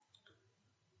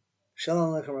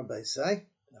Shalom Aleichem Rabbi Sai,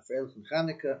 from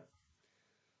Chanukah.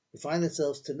 We find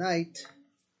ourselves tonight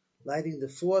lighting the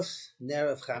fourth Ner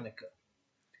of Chanukah.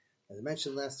 As I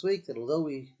mentioned last week, that although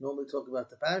we normally talk about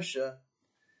the Parsha,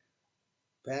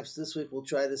 perhaps this week we'll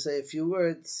try to say a few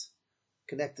words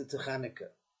connected to Chanukah.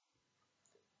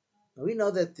 Now we know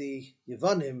that the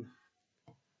Yevonim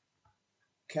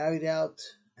carried out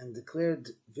and declared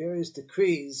various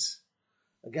decrees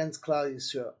against Klal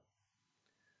Yisrael.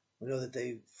 We know that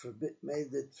they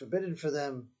made it forbidden for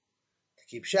them to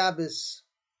keep Shabbos,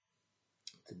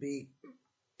 to be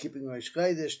keeping Rosh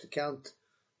Chodesh, to count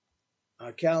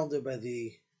our calendar by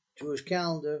the Jewish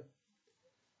calendar.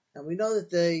 And we know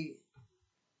that they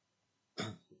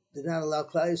did not allow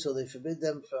Klal Yisrael, they forbid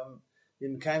them from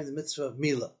being the mitzvah of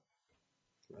Milah.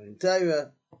 In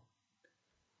Torah.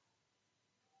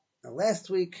 Now last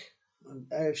week, on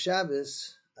Erev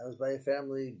Shabbos, I was by a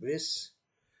family bris,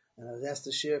 and I was asked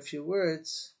to share a few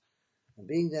words. And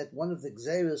being that one of the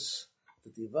gzeiros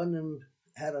that the Yevonim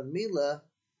had on Milah,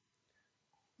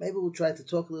 maybe we'll try to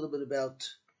talk a little bit about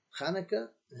Chanukah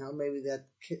and how maybe that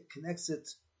connects it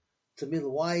to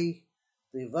Milah. Why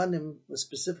the Yevonim was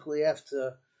specifically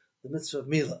after the mitzvah of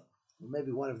Milah.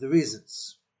 Maybe one of the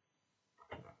reasons.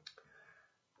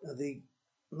 Now the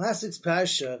last week's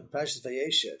Parsha, Parshas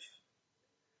Vayeshev,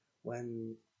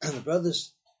 when the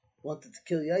brothers wanted to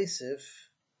kill Yosef,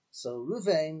 so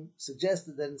Ruvain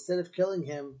suggested that instead of killing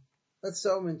him, let's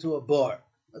throw him into a bar.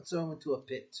 Let's throw him into a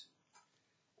pit.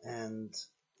 And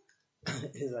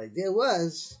his idea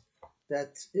was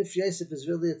that if Yosef is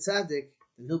really a tzaddik,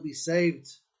 then he'll be saved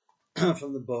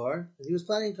from the bar. And he was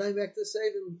planning on coming back to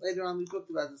save him. Later on, we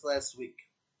talked about this last week.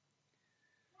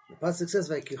 The pasuk says,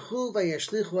 "Vayikichu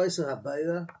vayashlichu Yosef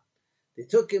habayra." They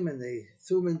took him and they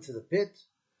threw him into the pit.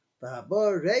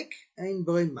 V'habar reik ein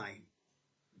boi mayim.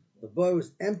 The bar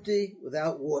was empty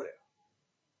without water.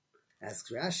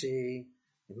 Asks Rashi,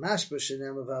 in Mashber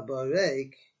shenem of habar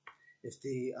reik, if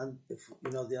the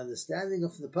understanding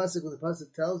of the pasuk, when the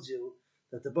pasuk tells you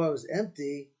that the bar was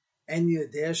empty, and you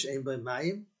dash ein boi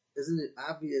mayim, isn't it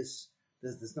obvious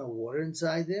that there's no water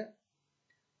inside there?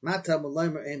 Mata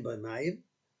malaymer ein boi mayim.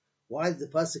 Why did the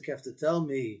pasuk have to tell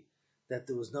me that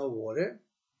there was no water?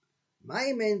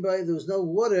 Mayim ein boi, there was no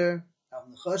water. Av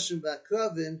nechashim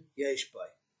v'akravim yesh boi.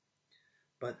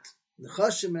 But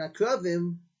nechashim and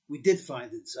akravim we did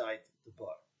find inside the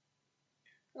bar.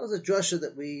 That was a drasha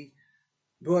that we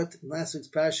brought in last week's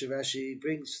Parsha. Rashi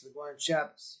brings the Gemara on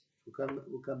Shabbos.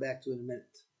 We'll come back to it in a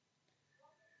minute.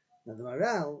 Now the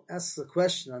Maral asks a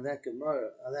question on that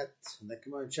Gemara, on that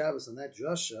Gemara on Shabbos, on that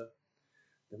drasha.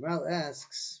 The Maral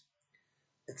asks,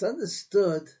 it's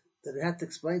understood that it had to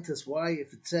explain to us why,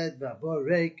 if it said V'abor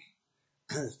reik,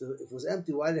 if it was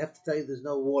empty, why did it have to tell you there's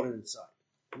no water inside?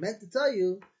 It meant to tell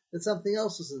you that something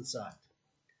else was inside.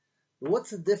 But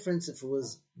what's the difference if it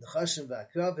was Nechashim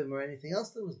v'akravim or anything else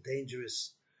that was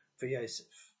dangerous for Yosef?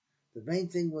 The main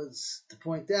thing was to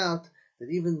point out that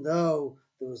even though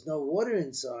there was no water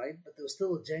inside, but there was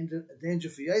still a danger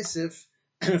for Yosef,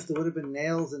 and if there would have been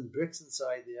nails and bricks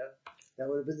inside there, that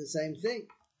would have been the same thing.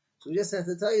 So we just have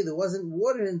to tell you there wasn't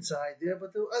water inside there,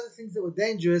 but there were other things that were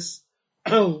dangerous.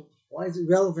 Why is it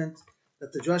relevant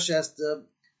that the drasha has to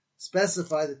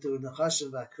specify that there were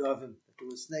nechashim v'akravim, that there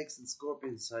were snakes and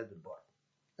scorpions inside the bar?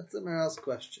 That's the Moral's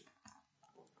question.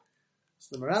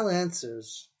 So the Moral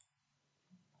answers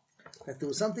that there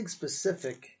was something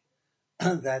specific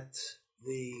that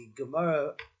the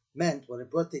Gemara meant when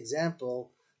it brought the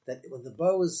example that when the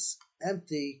bar was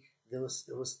empty, there was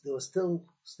still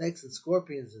snakes and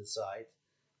scorpions inside,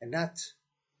 and not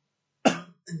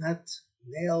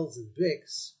nails and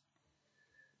bricks.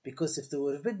 Because if there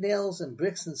would have been nails and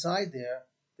bricks inside there,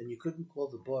 then you couldn't call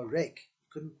the bar reik.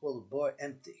 You couldn't call the bar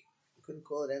empty. You couldn't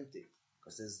call it empty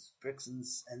because there's bricks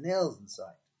and nails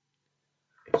inside.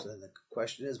 So then the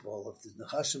question is, well, if there's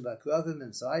nechashim v'akravim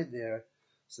inside there,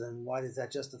 so then why does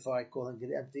that justify calling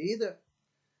it empty either?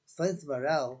 Explains the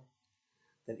Maral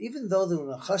that even though there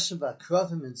were nechashim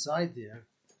v'akravim inside there,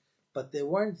 but they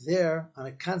weren't there on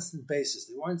a constant basis.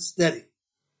 They weren't steady.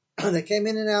 They came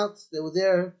in and out. They were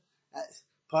there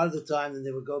part of the time, then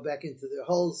they would go back into their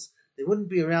holes. They wouldn't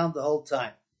be around the whole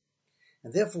time.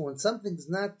 And therefore, when something's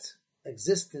not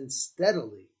existent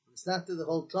steadily, it's not there the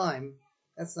whole time,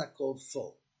 that's not called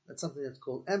full. That's something that's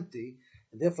called empty,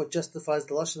 and therefore justifies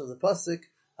the lashon of the pasuk,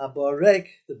 habar reik,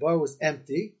 the bar was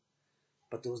empty,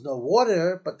 but there was no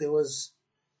water, but there was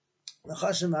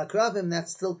nechashim v'akravim,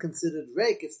 that's still considered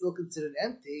reik, it's still considered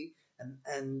empty,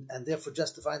 and therefore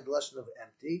justifying the lashon of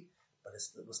empty, but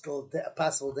it was still a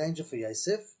possible danger for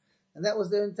Yosef, and that was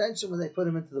their intention when they put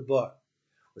him into the bar.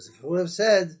 Was if it would have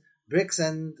said bricks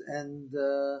and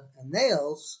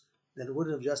nails, then it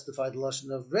wouldn't have justified the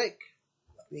lashon of rik,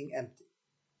 being empty.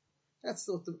 That's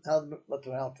what the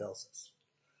Hal tells us.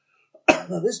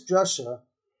 Now this drasha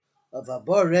of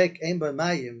Abar Rik Ein Bar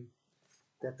Mayim,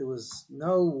 that there was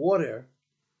no water,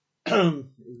 but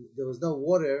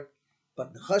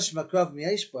Nechash Makrav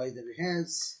Mieshbai, that it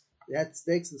had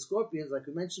snakes and scorpions, like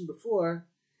we mentioned before,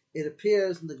 it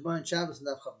appears in the Gemara in Shabbos and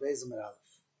Daf Chav Beis Amud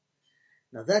Aleph.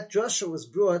 Now that drasha was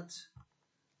brought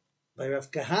by Rav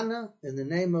Kahana in the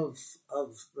name of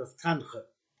Rav Chanukah.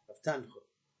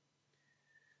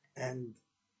 And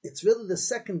it's really the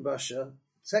second drasha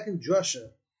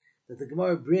that the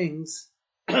Gemara brings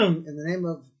in the name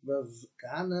of Rav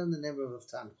Kahana and the name of Rav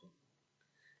Chanukah.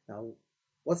 Now,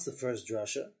 what's the first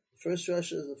drasha? The first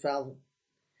drasha is the following: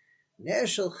 Ner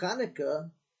shel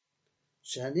Chanukah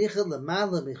shehanicha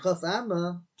lemala michaf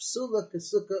ama psula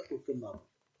kesuka ukemam.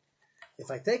 If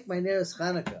I take my Neres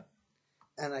Chanukah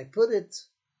and I put it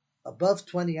above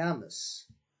 20 amas,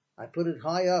 I put it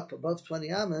high up above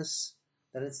 20 amas,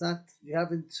 then you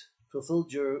haven't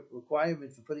fulfilled your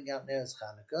requirement for putting out Neres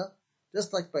Chanukah.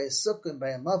 Just like by a sukkah and by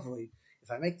a mavui,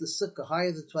 if I make the sukkah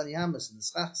higher than 20 amas and the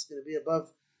schach is going to be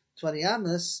above 20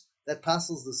 amas, that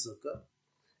passes the sukkah.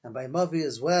 And by mavui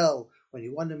as well, when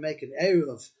you want to make an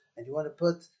eruv and you want to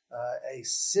put a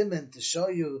siman to show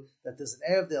you that there's an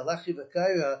eruv, the alachi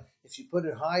v'kaira, if you put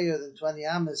it higher than 20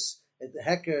 amas, the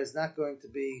heker is not going to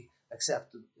be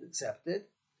accepted.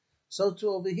 So too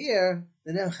over here,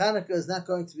 the Ner Chanukah is not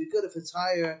going to be good if it's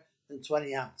higher than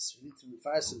 20 amas. We need to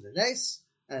refer some the nes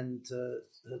and to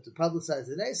publicize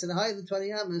the nes, and higher than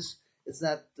 20 amas, it's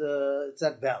not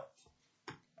valid.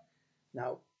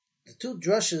 Now, the two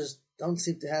drushes don't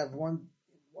seem to have one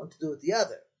to do with the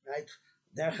other, right?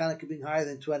 Ner Chanukah being higher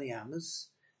than 20 amas,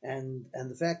 and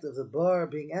the fact of the bar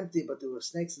being empty, but there were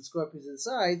snakes and scorpions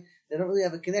inside, they don't really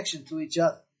have a connection to each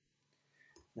other.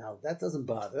 Now, that doesn't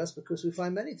bother us because we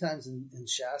find many times in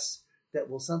Shas that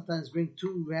will sometimes bring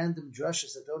two random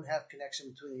drushes that don't have connection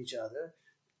between each other,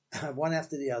 one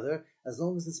after the other, as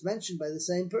long as it's mentioned by the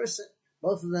same person.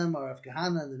 Both of them are of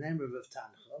Kahana and the name of Rav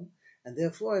Tanchum, and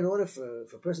therefore, in order for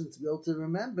a person to be able to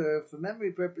remember, for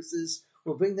memory purposes,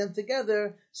 we'll bring them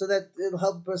together so that it'll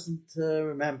help the person to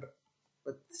remember.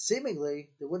 But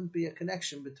seemingly, there wouldn't be a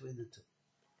connection between the two.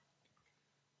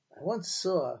 I once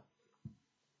saw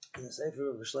in the Sefer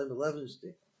of Shlomo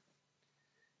Levenstein,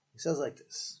 he says like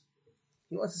this.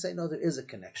 He wants to say, no, there is a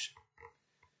connection.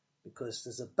 Because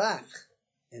there's a Bach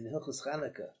in Hilchos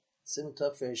Chanukah, Siman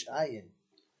Tov Reish Ayin,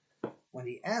 when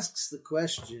he asks the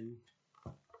question,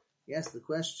 that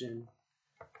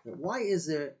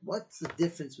what's the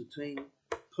difference between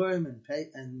Purim and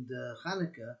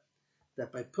Chanukah,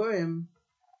 that by Purim,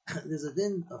 there's a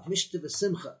din of Mishta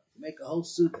v'Simcha, to make a whole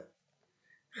Suda.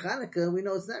 Chanukah, we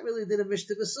know it's not really a din of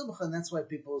Mishta v'Simcha, and that's why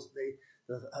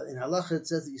in Halacha it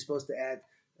says that you're supposed to add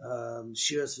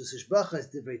Shiras v'Sishbachas,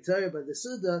 Divrei Torah by the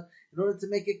Suda, in order to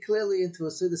make it clearly into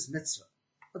a Suda's mitzvah.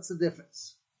 What's the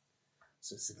difference?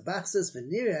 So the Bach says,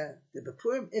 V'nira, the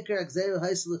B'Purim Ikar Agzeru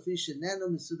Haisa Lefi Shenanu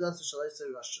Misudas Shalaisa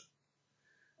Rasha.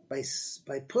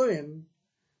 By Purim,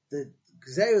 the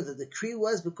Gzeru, the decree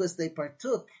was because they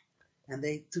partook and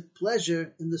they took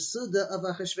pleasure in the Suda of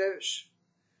Achashverosh.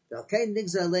 Therefore,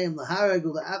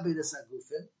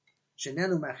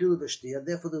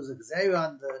 there was a gzeira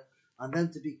on them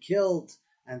to be killed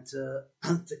and to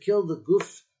kill the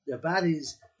guf, their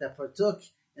bodies that partook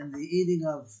in the eating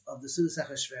of the Suda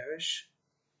Achashverosh.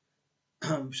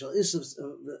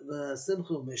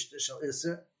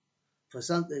 For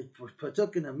some, they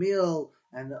partook in a meal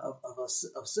and of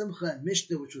simcha and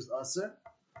mishta, which was aser.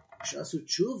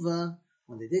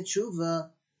 When they did tshuva,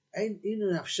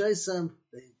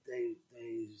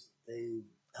 they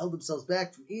held themselves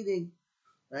back from eating,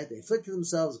 right? They afflicted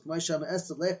themselves.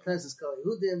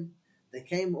 They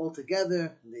came all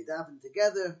together and they davened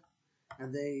together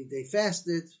and they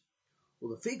fasted.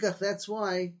 Well, that's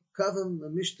why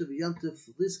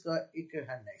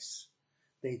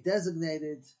they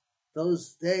designated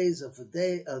those days of the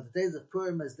days of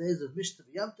Purim as days of Mishta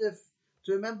v'Yom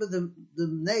to remember the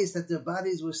nays that their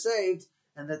bodies were saved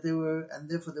and that they were, and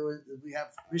therefore we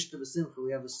have Mishta v'Simcha,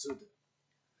 we have a Suda.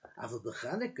 Aval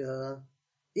b'Chanukah,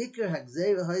 Iker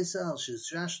ha'gzeira ha'isa al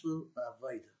shizrashlu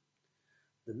ba'avoda.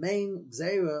 The main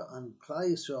gzeira on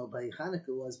Klal Yisrael by Chanukah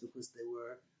was because they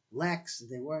were lax and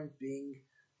they weren't being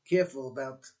careful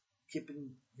about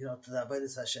keeping, to the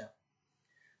avodas Hashem.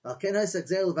 That's why there's a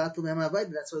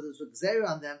gzeira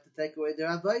on them to take away their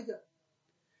avodah.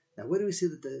 Now, where do we see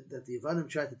that the Yevanim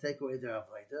tried to take away their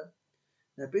avodah?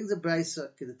 Now, it brings a brisa,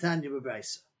 Kedetanya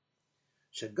b'brisa.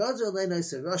 Shagadzu aleinu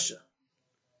isa Rasha.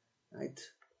 Right?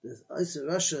 There's Isa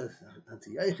Russia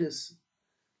Antiochus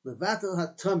Levatel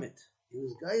HaTamid. He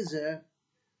was geyser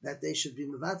that they should be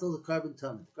Mevatel the carbon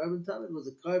tamid. The carbon tamid was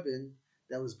a carbon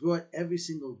that was brought every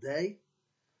single day,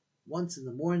 once in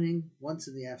the morning, once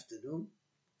in the afternoon.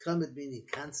 Tamid meaning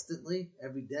constantly,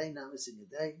 every day, not missing a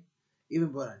day,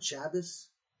 even brought on Shabbos.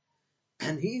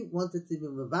 And he wanted to be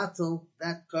Mevatel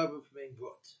that carbon from being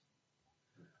brought.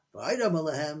 V'ayram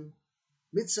alehem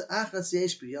mitzvah achas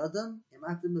yesh b'yadam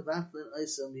imatim mevatlin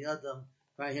oisa miyadam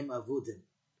v'ahim avudim.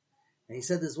 And he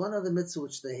said there's one other mitzvah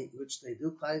which they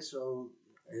do, Klal Yisrael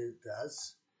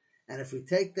does, and if we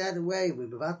take that away, we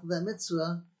mevatel that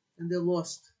mitzvah, and they're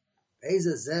lost.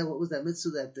 What was that mitzvah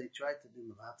that they tried to do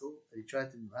mevatel? They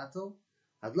tried to mevatel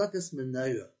hadlakas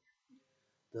menorah,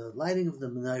 the lighting of the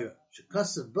menorah.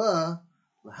 Shekasav ba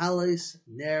l'halos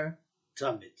ner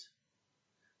tamid,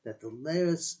 that the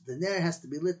ner has to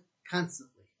be lit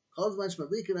constantly. Kol zman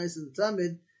shmadlikin oisen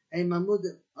tamid ein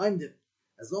mamudim oimdim.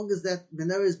 As long as that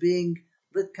menorah is being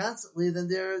lit constantly, then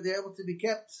they're able to be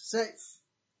kept safe.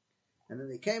 And then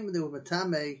they came and they were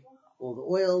matame all the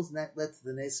oils, and that led to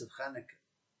the nace of Chanukah.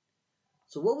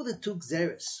 So what were the two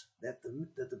gzeres that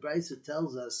the Brisa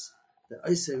tells us that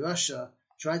Oisei Russia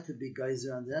tried to be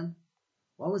geyser on them?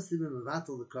 One was to be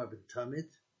mevatel the carbon tamid,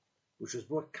 which was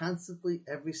brought constantly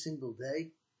every single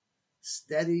day,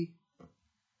 steady,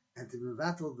 and to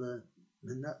mevatel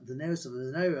the nearest of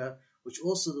the menorah, which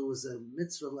also there was a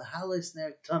mitzvah lahales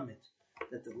ner tamid,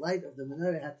 that the light of the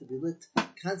menorah had to be lit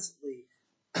constantly,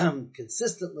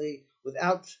 consistently,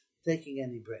 without taking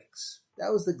any breaks.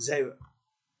 That was the gzeira.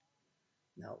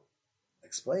 Now,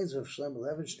 explains Rav Shlomo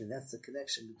Levenstein, that's the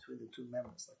connection between the two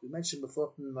members. Like we mentioned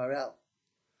before from the Maral.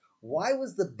 Why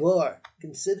was the bar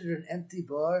considered an empty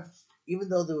bar, even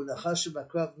though there were nachashim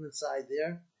akravim inside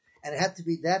there? And it had to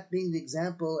be that being the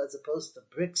example as opposed to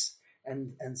bricks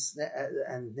and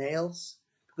nails.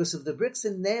 Because if the bricks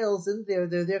and nails in there,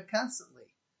 they're there constantly.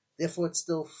 Therefore, it's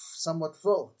still somewhat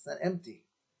full. It's not empty.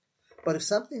 But if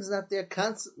something's not there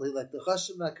constantly, like the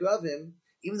Chashim Akravim,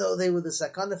 even though they were the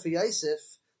Sakana for Yosef,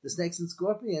 the snakes and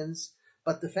scorpions,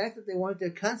 but the fact that they weren't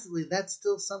there constantly, that's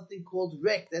still something called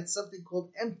wreck. That's something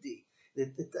called empty.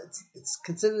 It's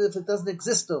considered if it doesn't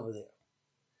exist over there.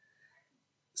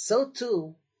 So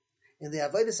too, in the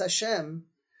Avodas Hashem,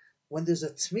 when there's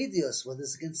a tmidius, when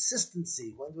there's a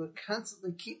consistency, when we're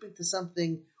constantly keeping to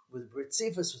something with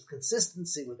britzifus, with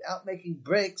consistency, without making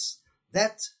breaks,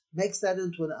 that makes that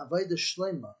into an avodah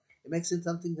shlema. It makes it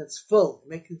something that's full. It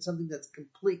makes it something that's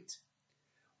complete.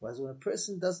 Whereas when a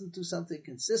person doesn't do something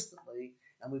consistently,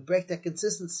 and we break that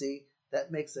consistency,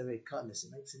 that makes a rekonis.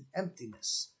 It makes an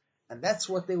emptiness. And that's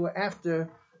what they were after,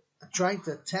 trying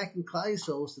to attack in Klal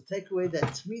Yisrael, was to take away that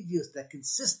tmidius, that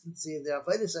consistency of the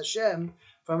avodas Hashem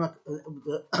from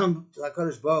the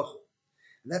HaKadosh Baruch Hu.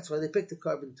 And that's why they picked the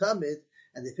carbon tamid,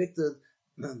 and they picked the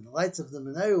lights of the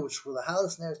menorah, which were the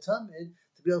halas ner tamid,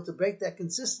 to be able to break that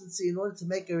consistency in order to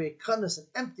make a rekonis, an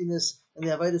emptiness in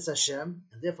the avodas Hashem,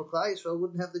 and therefore Klal Yisrael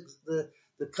wouldn't have the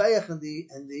kayach and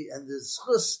the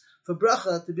schus for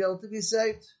bracha to be able to be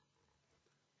saved.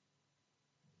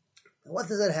 Now, what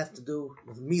does that have to do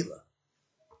with Mila?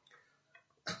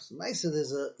 So, Maisa,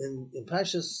 there's in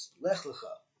Parshas Lech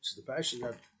Lecha, which is the parsha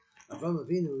that Avraham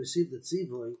Avinu received the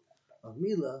tzivui of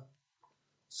Mila.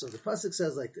 So the pasuk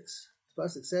says like this. The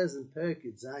pasuk says in Perek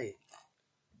Yud Zayin,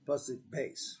 pasuk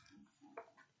base,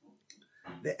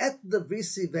 "Ve'et the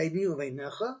brisi ve'ni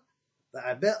uve'necha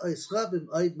ve'arbe oischa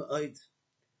b'm'oid m'oid."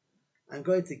 I'm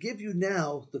going to give you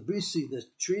now the brisi, the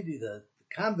treaty, the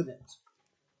covenant,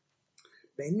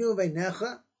 ve'ni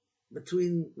uve'necha,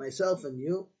 between myself and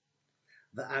you,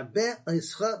 ve'arbe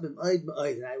oischa b'm'oid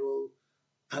m'oid, and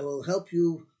I will help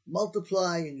you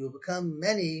multiply, and you will become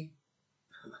many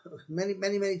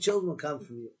children will come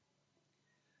from you.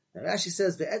 Now Rashi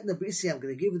says, "Ve'etna brisi," I'm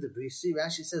going to give you the brisi.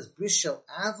 Rashi says, "Bris shel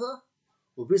ava,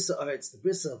 or bris ha'aretz," the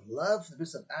bris of love, the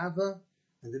bris of ava,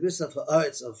 and the bris of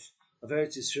ha'aretz of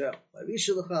Eretz Yisrael.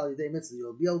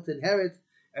 You'll be able to inherit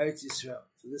Eretz Yisrael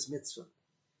through this mitzvah.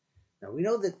 Now we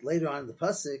know that later on in the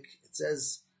pasuk it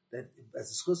says that as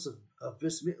the schus of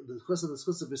bris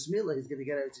milah, he's going to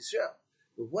get Eretz Yisrael.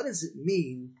 But what does it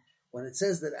mean when it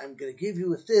says that I'm going to give you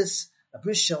with this a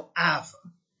bris shel ava?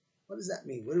 What does that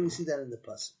mean? Where do we see that in the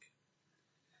pasuk?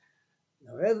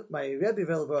 Now, my Rebbe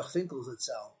Baruch Finkel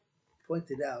Zatzal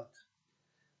pointed out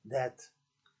that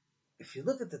if you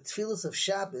look at the tefillos of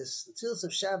Shabbos, the tefillos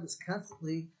of Shabbos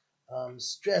constantly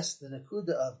stress the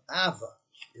nakuda of ava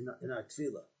in our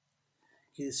tefillah.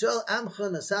 Ki Yisrael amcha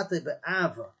nasate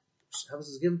be'ava. Shabbos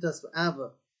is given to us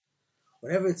be'ava.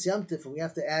 Whenever it's Yom Tov and we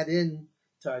have to add in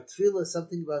to our tefillah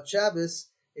something about Shabbos,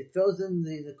 it throws in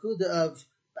the nakuda of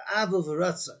Ava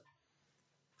v'ratzon.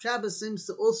 Shabbos seems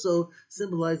to also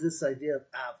symbolize this idea of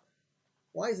Ava.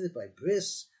 Why is it by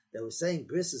bris that we're saying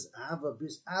bris is Ava,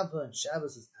 and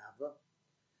Shabbos is Ava?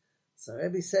 So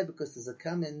Rabbi said because there's a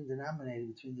common denominator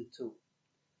between the two.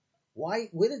 Why?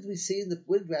 Where did Rashi see in the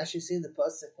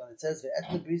pasuk when it says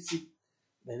ve'et brisi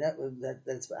that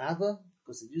it's for Ava?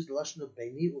 Because it used the lashon of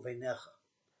beini uveinecha,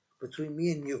 between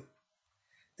me and you.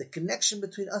 The connection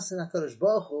between us and HaKadosh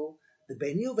Baruch Hu, the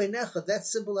beini uveinecha, that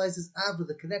symbolizes Ava,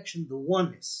 the connection, the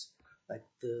oneness. Like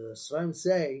the Svarim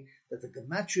say that the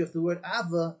gematria of the word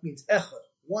Ava means echad,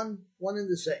 one in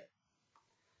the same.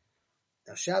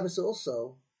 Now Shabbos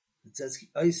also, it says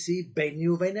I see beini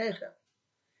uveinecha.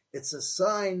 It's a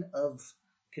sign of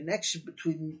connection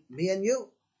between me and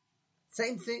you.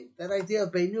 Same thing, that idea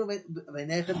of beinu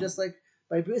v'einecha, just like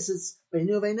by bris, it's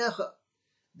beinu v'einecha.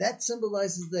 That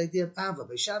symbolizes the idea of Ava.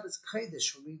 By Shabbos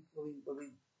Kodesh, when we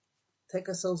take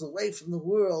ourselves away from the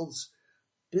world's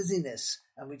busyness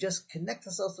and we just connect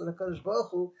ourselves to the HaKadosh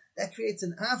Baruch Hu, that creates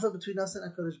an Ava between us and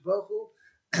HaKadosh Baruch Hu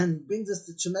and brings us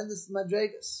to tremendous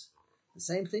madregas. The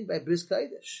same thing by bris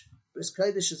Kodesh. Bris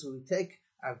Kodesh is when we take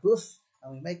our guf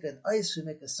and we make an ice, we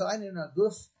make a sign in our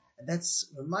guf, and that's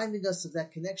reminding us of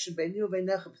that connection beinu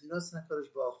v'einecha between us and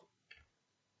HaKadosh Baruch Hu.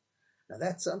 Now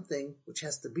that's something which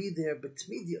has to be there, but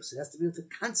tmidios. It has to be with a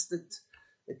constant.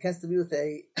 It has to be with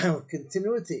a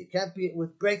continuity. It can't be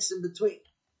with breaks in between.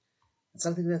 It's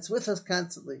something that's with us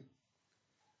constantly.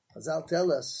 Chazal tell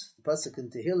us, the pasuk in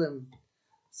Tehillim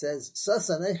says,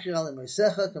 "Sasa neichir al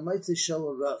meisecha k'maitzi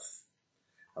shol raf."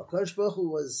 How HaKadosh Baruch Hu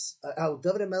was, how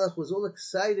David HaMelech was all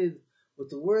excited with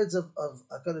the words of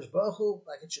HaKadosh Baruch Hu,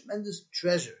 like a tremendous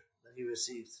treasure that he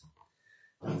received.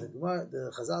 And the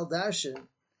Chazal darshan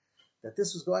that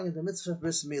this was going in the mitzvah of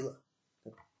bris milah.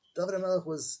 David HaMelech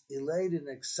was elated and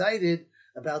excited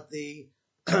about the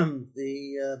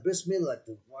bris milah, like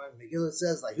the Megillah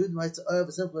says, like Yud might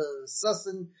simple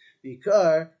sasan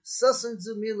bikar sasan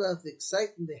zu milah. The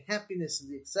excitement, the happiness, and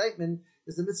the excitement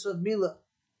is the mitzvah of milah.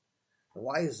 And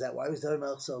why is that? Why was David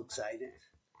HaMelech so excited?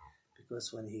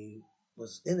 Because when he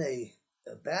was in a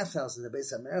bathhouse in the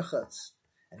Beis HaMerchatz,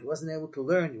 and he wasn't able to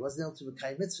learn, he wasn't able to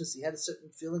become mitzvahs, he had a certain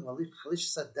feeling,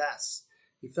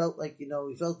 he felt like, he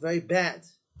felt very bad.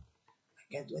 I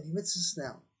can't do any mitzvahs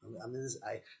now.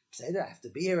 I say that I have to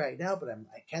be here right now, but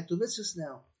I can't do mitzvahs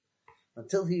now.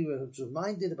 Until he was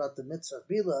reminded about the mitzvah of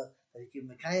Bila, that he can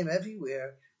mekayim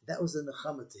everywhere, that was the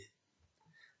nechama to him.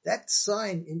 That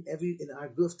sign in our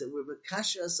guf that we're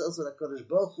mekasher ourselves with HaKadosh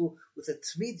Baruch Hu with a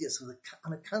tmidius,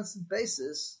 on a constant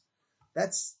basis.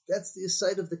 That's the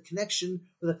side of the connection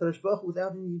with HaKadosh Baruch Hu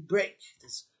without any break.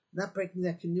 It's not breaking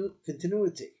that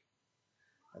continuity.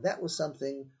 And that was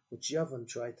something which Yavon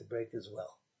tried to break as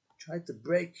well. Tried to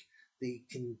break the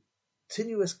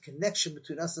continuous connection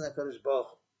between us and HaKadosh Baruch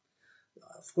Hu.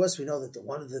 Of course, we know that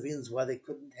one of the reasons why they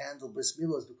couldn't handle bris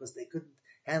milah is because they couldn't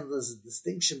handle the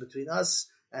distinction between us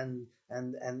and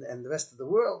the rest of the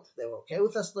world. They were okay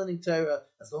with us learning Torah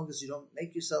as long as you don't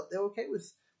make yourself. They were okay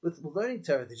with learning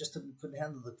Torah. They just couldn't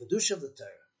handle the kedusha of the Torah.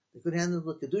 They couldn't handle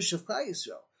the kedusha of Klal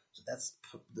Yisrael. So that's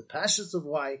the passions of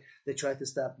why they tried to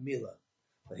stop milah.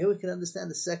 But here we can understand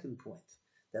the second point,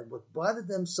 that what bothered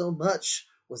them so much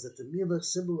was that the milah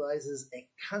symbolizes a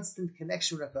constant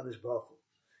connection with HaKadosh Baruch Hu.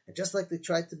 And just like they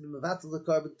tried to be mevatel the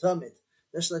carbon tamid,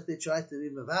 just like they tried to be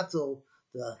mevatel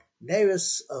the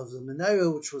neris of the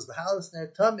menorah, which was the halas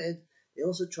ner tamid, they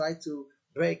also tried to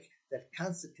break that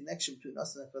constant connection between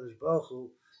us and HaKadosh Baruch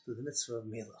Hu through the mitzvah of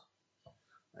milah.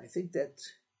 I think that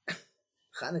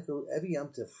Chanukah, every Yom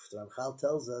Tov, the Ramchal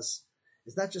tells us,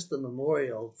 is not just a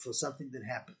memorial for something that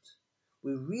happened.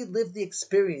 We relive the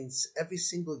experience every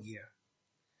single year.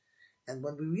 And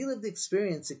when we relive the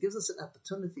experience, it gives us an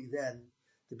opportunity then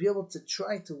to be able to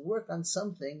try to work on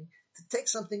something, to take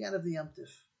something out of the Yom Tov.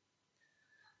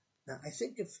 Now, I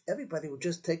think if everybody would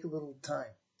just take a little time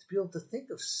to be able to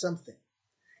think of something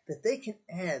that they can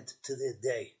add to their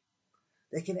day,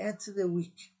 they can add to their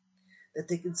week, that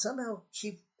they can somehow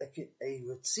keep a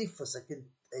retzifus,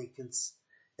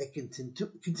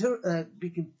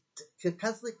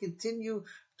 constantly continue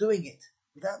doing it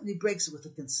without any breaks, with a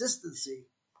consistency,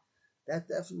 that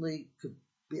definitely could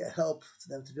be a help for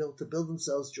them to be able to build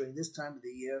themselves during this time of the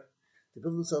year, to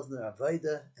build themselves in their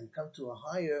avodah and come to a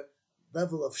higher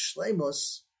level of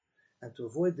shleimus, and to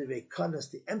avoid the reikanos,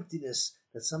 the emptiness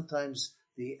that sometimes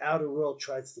the outer world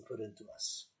tries to put into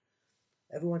us.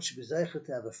 Everyone should be zeicher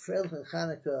to have a freilich and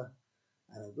Chanukah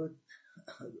and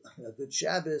a good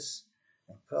Shabbos,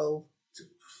 and kol tov.